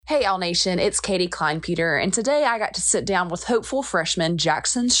Hey, All Nation, it's Katie Kleinpeter, and today I got to sit down with hopeful freshman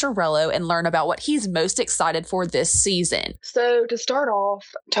Jackson Sherello and learn about what he's most excited for this season. So to start off,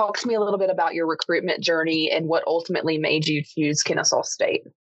 talk to me a little bit about your recruitment journey and what ultimately made you choose Kennesaw State.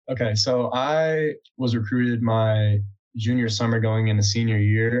 Okay, so I was recruited my junior summer going into senior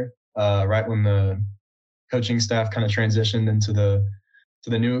year, right when the coaching staff kind of transitioned into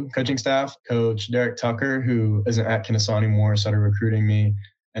the new coaching staff. Coach Derek Tucker, who isn't at Kennesaw anymore, started recruiting me.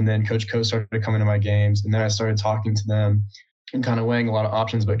 And then Coach Coe started coming to my games. And then I started talking to them and kind of weighing a lot of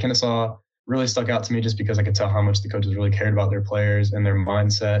options. But Kennesaw really stuck out to me just because I could tell how much the coaches really cared about their players and their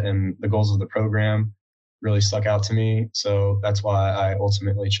mindset, and the goals of the program really stuck out to me. So that's why I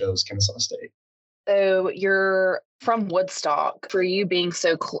ultimately chose Kennesaw State. So you're from Woodstock. For you being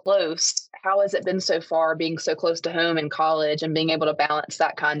so close, how has it been so far, being so close to home in college and being able to balance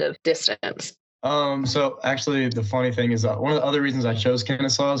that kind of distance? So actually the funny thing is that one of the other reasons I chose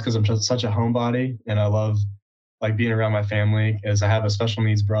Kennesaw is because I'm just such a homebody and I love like being around my family, is I have a special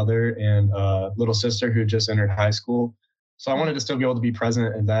needs brother and a little sister who just entered high school. So I wanted to still be able to be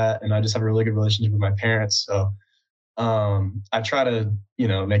present in that. And I just have a really good relationship with my parents. So I try to,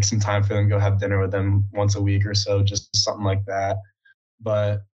 make some time for them, go have dinner with them once a week or so, just something like that.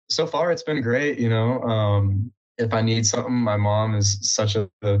 But so far it's been great. If I need something, my mom is such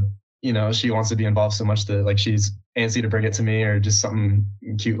she wants to be involved so much that like she's antsy to bring it to me or just something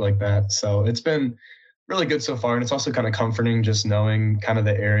cute like that. So it's been really good so far. And it's also kind of comforting just knowing kind of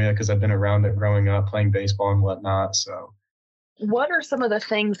the area because I've been around it growing up, playing baseball and whatnot. So what are some of the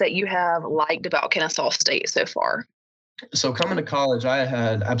things that you have liked about Kennesaw State so far? So coming to college, I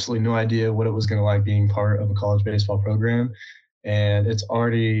had absolutely no idea what it was going to like being part of a college baseball program. And it's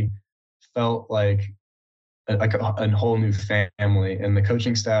already felt like a whole new family, and the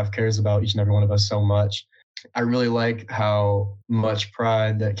coaching staff cares about each and every one of us so much. I really like how much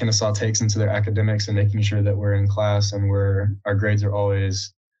pride that Kennesaw takes into their academics and making sure that we're in class and our grades are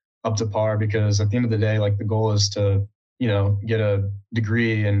always up to par, because at the end of the day, like the goal is to, get a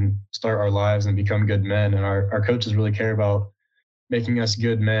degree and start our lives and become good men. And our coaches really care about making us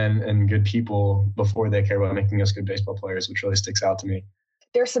good men and good people before they care about making us good baseball players, which really sticks out to me.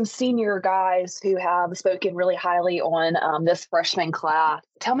 There's some senior guys who have spoken really highly on this freshman class.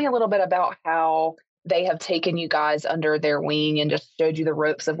 Tell me a little bit about how they have taken you guys under their wing and just showed you the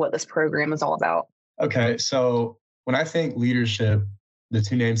ropes of what this program is all about. Okay, so when I think leadership, the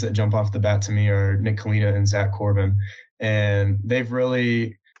two names that jump off the bat to me are Nick Kalina and Zach Corbin. And they've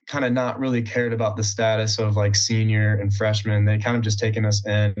really kind of not really cared about the status of like senior and freshman. They kind of just taken us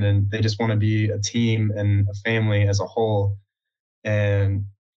in and they just want to be a team and a family as a whole. And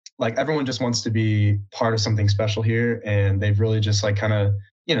like everyone just wants to be part of something special here. And they've really just like kind of,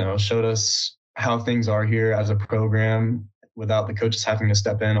 showed us how things are here as a program without the coaches having to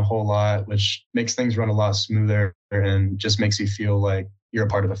step in a whole lot, which makes things run a lot smoother and just makes you feel like you're a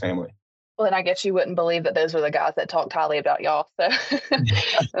part of the family. Well, and I guess you wouldn't believe that those were the guys that talked highly about y'all. So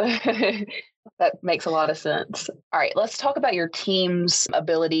that makes a lot of sense. All right, let's talk about your team's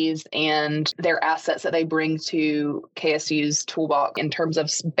abilities and their assets that they bring to KSU's toolbox in terms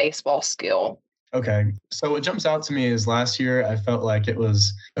of baseball skill. Okay, so what jumps out to me is last year I felt like it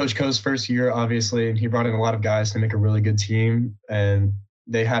was Coach Coe's first year, obviously, and he brought in a lot of guys to make a really good team, and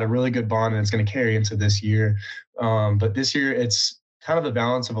they had a really good bond, and it's going to carry into this year. But this year it's kind of a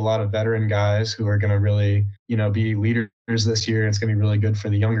balance of a lot of veteran guys who are going to really, be leaders this year. It's going to be really good for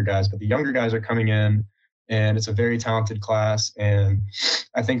the younger guys, but the younger guys are coming in and it's a very talented class. And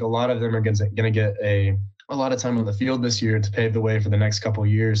I think a lot of them are going to get a lot of time on the field this year to pave the way for the next couple of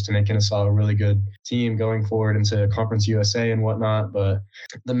years to make Kennesaw a really good team going forward into Conference USA and whatnot. But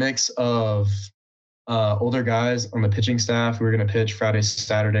the mix of older guys on the pitching staff who are going to pitch Fridays,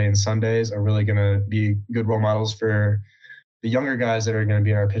 Saturday, and Sundays are really going to be good role models for the younger guys that are going to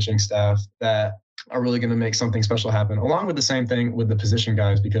be in our pitching staff that are really going to make something special happen, along with the same thing with the position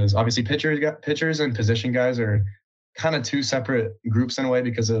guys, because obviously pitchers and position guys are kind of two separate groups in a way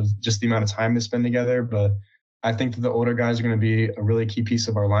because of just the amount of time they spend together. But I think that the older guys are going to be a really key piece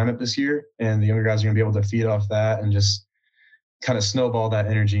of our lineup this year, and the younger guys are going to be able to feed off that and just kind of snowball that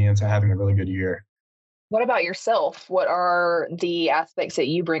energy into having a really good year. What about yourself? What are the aspects that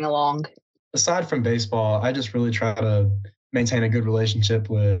you bring along? Aside from baseball, I just really try to maintain a good relationship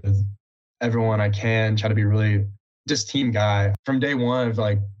with everyone I can, try to be really just team guy. From day one, I've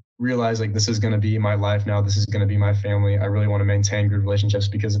like realized like this is going to be my life now. This is going to be my family. I really want to maintain good relationships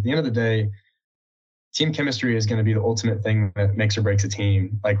because at the end of the day, team chemistry is going to be the ultimate thing that makes or breaks a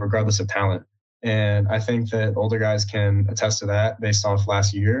team, like regardless of talent. And I think that older guys can attest to that based off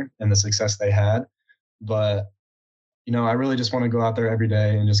last year and the success they had. But I really just want to go out there every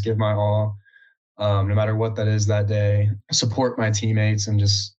day and just give my all, no matter what that is that day, support my teammates and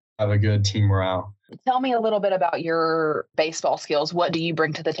just have a good team morale. Tell me a little bit about your baseball skills. What do you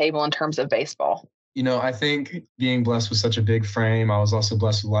bring to the table in terms of baseball? I think being blessed with such a big frame, I was also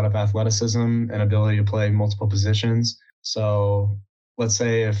blessed with a lot of athleticism and ability to play multiple positions. So let's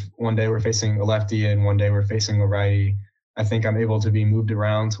say if one day we're facing a lefty and one day we're facing a righty, I think I'm able to be moved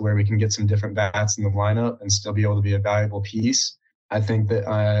around to where we can get some different bats in the lineup and still be able to be a valuable piece. I think that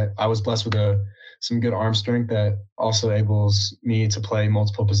I was blessed with some good arm strength that also enables me to play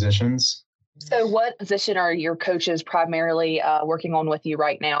multiple positions. So what position are your coaches primarily working on with you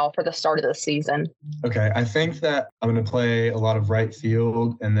right now for the start of the season? Okay, I think that I'm going to play a lot of right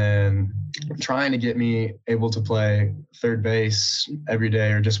field and then trying to get me able to play third base every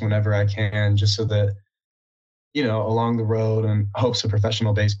day or just whenever I can, just so that, along the road and hopes of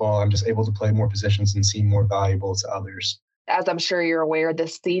professional baseball, I'm just able to play more positions and seem more valuable to others. As I'm sure you're aware,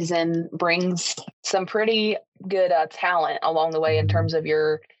 this season brings some pretty good talent along the way in terms of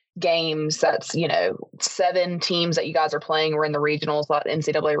your games. That's 7 teams that you guys are playing were in the regionals,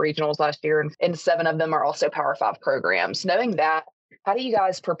 NCAA regionals last year, and 7 of them are also Power 5 programs. Knowing that, how do you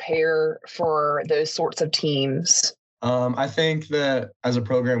guys prepare for those sorts of teams? I think that as a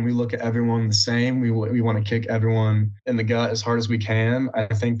program, we look at everyone the same. We want to kick everyone in the gut as hard as we can. I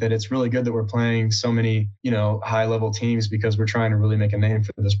think that it's really good that we're playing so many, high level teams because we're trying to really make a name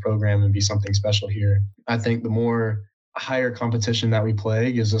for this program and be something special here. I think the more higher competition that we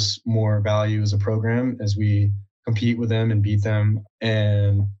play gives us more value as a program as we compete with them and beat them.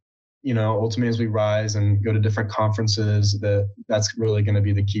 And ultimately as we rise and go to different conferences, that's really going to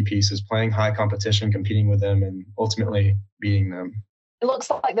be the key piece, is playing high competition, competing with them, and ultimately beating them. It looks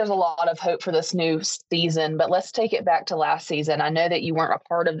like there's a lot of hope for this new season, but let's take it back to last season. I know that you weren't a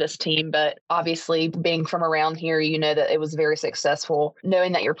part of this team, but obviously being from around here, you know that it was very successful.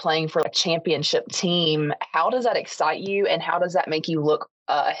 Knowing that you're playing for a championship team, how does that excite you and how does that make you look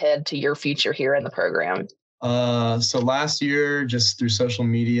ahead to your future here in the program? So last year, just through social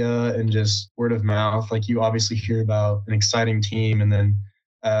media and just word of mouth, like you obviously hear about an exciting team. And then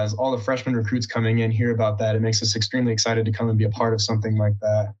as all the freshman recruits coming in hear about that, it makes us extremely excited to come and be a part of something like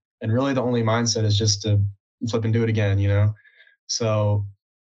that. And really the only mindset is just to flip and do it again, So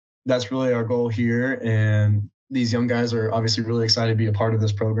that's really our goal here. And these young guys are obviously really excited to be a part of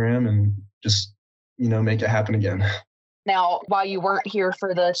this program and just, make it happen again. Now, while you weren't here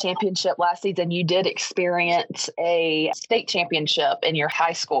for the championship last season, you did experience a state championship in your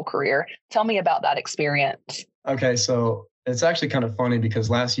high school career. Tell me about that experience. Okay, so it's actually kind of funny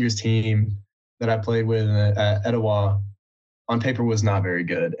because last year's team that I played with at Etowah on paper was not very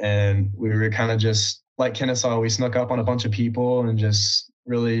good. And we were kind of just like Kennesaw, we snuck up on a bunch of people and just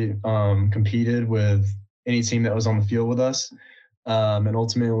really competed with any team that was on the field with us. And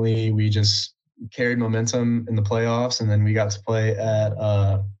ultimately, we just carried momentum in the playoffs, and then we got to play at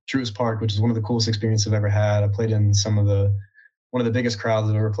Truist Park, which is one of the coolest experiences I've ever had. I played in one of the biggest crowds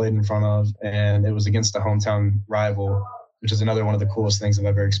I've ever played in front of, and it was against a hometown rival, which is another one of the coolest things I've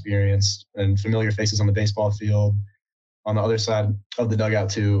ever experienced, and familiar faces on the baseball field, on the other side of the dugout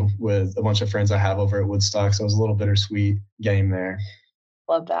too, with a bunch of friends I have over at Woodstock. So it was a little bittersweet game there.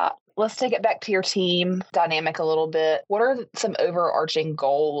 Love that. Let's take it back to your team dynamic a little bit. What are some overarching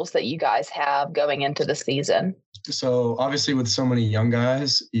goals that you guys have going into the season? So obviously with so many young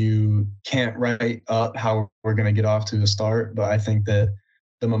guys, you can't write up how we're going to get off to a start. But I think that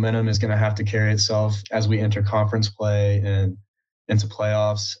the momentum is going to have to carry itself as we enter conference play and into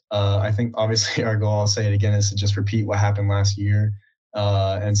playoffs. I think obviously our goal, I'll say it again, is to just repeat what happened last year.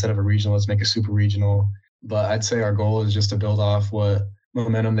 Instead of a regional, let's make a super regional. But I'd say our goal is just to build off what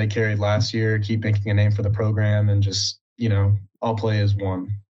momentum they carried last year, keep making a name for the program, and just, all play as one.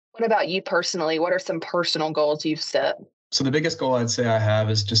 What about you personally? What are some personal goals you've set? So the biggest goal I'd say I have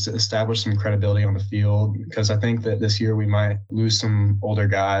is just to establish some credibility on the field, because I think that this year we might lose some older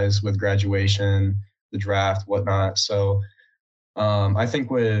guys with graduation, the draft, whatnot. So I think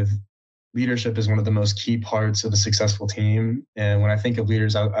with leadership is one of the most key parts of a successful team. And when I think of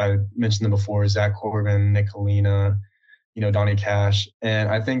leaders, I mentioned them before: Zach Corbin, Nick Helena, Donnie Cash. And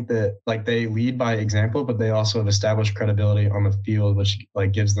I think that they lead by example, but they also have established credibility on the field, which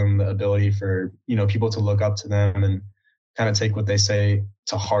gives them the ability for, people to look up to them and kind of take what they say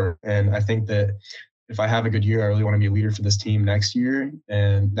to heart. And I think that if I have a good year, I really want to be a leader for this team next year.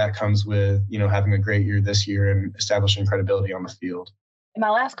 And that comes with, having a great year this year and establishing credibility on the field. My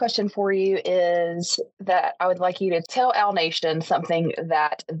last question for you is that I would like you to tell Owl Nation something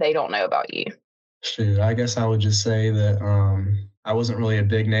that they don't know about you. Shoot, I guess I would just say that I wasn't really a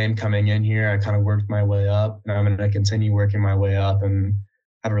big name coming in here. I kind of worked my way up, and I'm going to continue working my way up and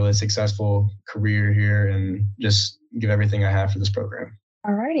have a really successful career here and just give everything I have for this program.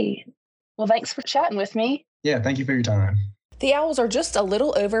 All righty. Well, thanks for chatting with me. Yeah, thank you for your time. The Owls are just a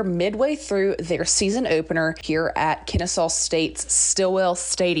little over midway through their season opener here at Kennesaw State's Stillwell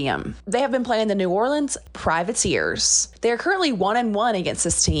Stadium. They have been playing the New Orleans Privateers. They are currently 1-1 against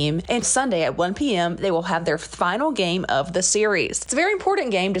this team, and Sunday at 1 p.m. they will have their final game of the series. It's a very important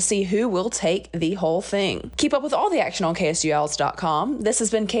game to see who will take the whole thing. Keep up with all the action on KSUOwls.com. This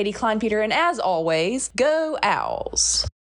has been Katie Kleinpeter, and as always, go Owls!